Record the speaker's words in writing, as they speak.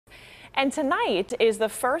And tonight is the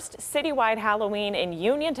first citywide Halloween in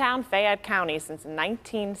Uniontown, Fayette County since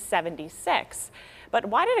 1976. But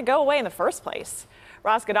why did it go away in the first place?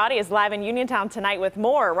 Ross Godotti is live in Uniontown tonight with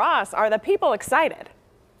more. Ross, are the people excited?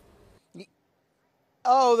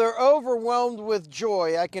 Oh, they're overwhelmed with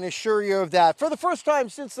joy, I can assure you of that. For the first time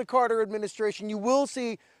since the Carter administration, you will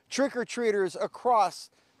see trick-or-treaters across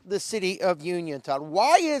the city of Uniontown.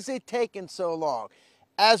 Why is it taking so long?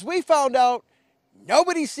 As we found out,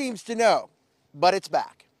 nobody seems to know, but it's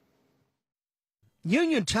back.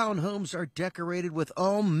 Uniontown homes are decorated with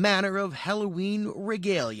all manner of Halloween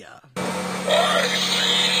regalia.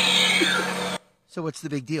 So what's the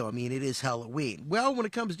big deal? I mean, it is Halloween. Well, when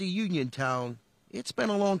it comes to Uniontown, it's been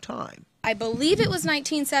a long time. I believe it was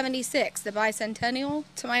 1976, the bicentennial,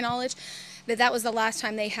 to my knowledge, that was the last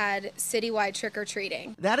time they had citywide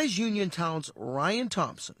trick-or-treating. That is Uniontown's Ryan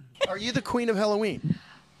Thompson. Are you the queen of Halloween?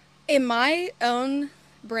 In my own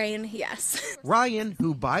brain, yes. Ryan,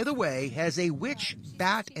 who, by the way, has a witch,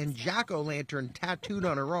 bat, and jack-o'-lantern tattooed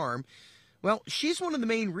on her arm, well, she's one of the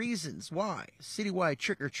main reasons why citywide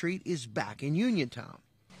trick-or-treat is back in Uniontown.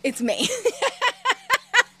 It's me.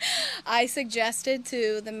 I suggested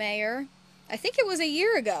to the mayor, I think it was a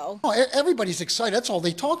year ago. Oh, everybody's excited. That's all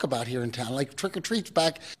they talk about here in town, like trick-or-treat's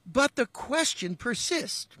back. But the question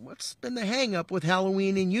persists. What's been the hang-up with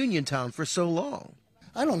Halloween in Uniontown for so long?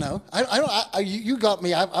 I don't know. You got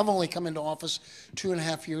me. I've only come into office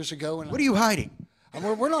 2.5 years ago. And what are you hiding?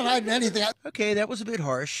 We're not hiding anything. Okay, that was a bit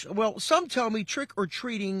harsh. Well, some tell me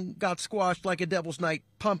trick-or-treating got squashed like a Devil's Night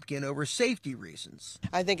pumpkin over safety reasons.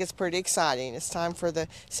 I think it's pretty exciting. It's time for the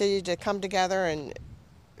city to come together and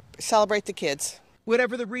celebrate the kids.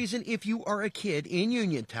 Whatever the reason, if you are a kid in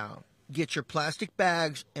Uniontown, get your plastic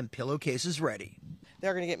bags and pillowcases ready.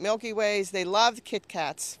 They're going to get Milky Ways. They love Kit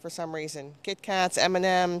Kats for some reason. Kit Kats,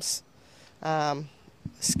 M&Ms,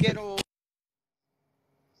 Skittles.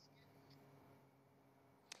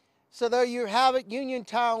 So there you have it.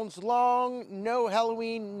 Uniontown's long no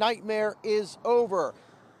Halloween nightmare is over.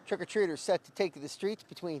 Trick-or-treaters set to take to the streets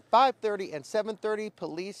between 5:30 and 7:30.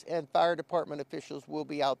 Police and fire department officials will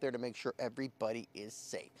be out there to make sure everybody is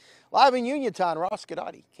safe. Live in Uniontown, Ross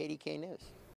Godotti, KDKA News.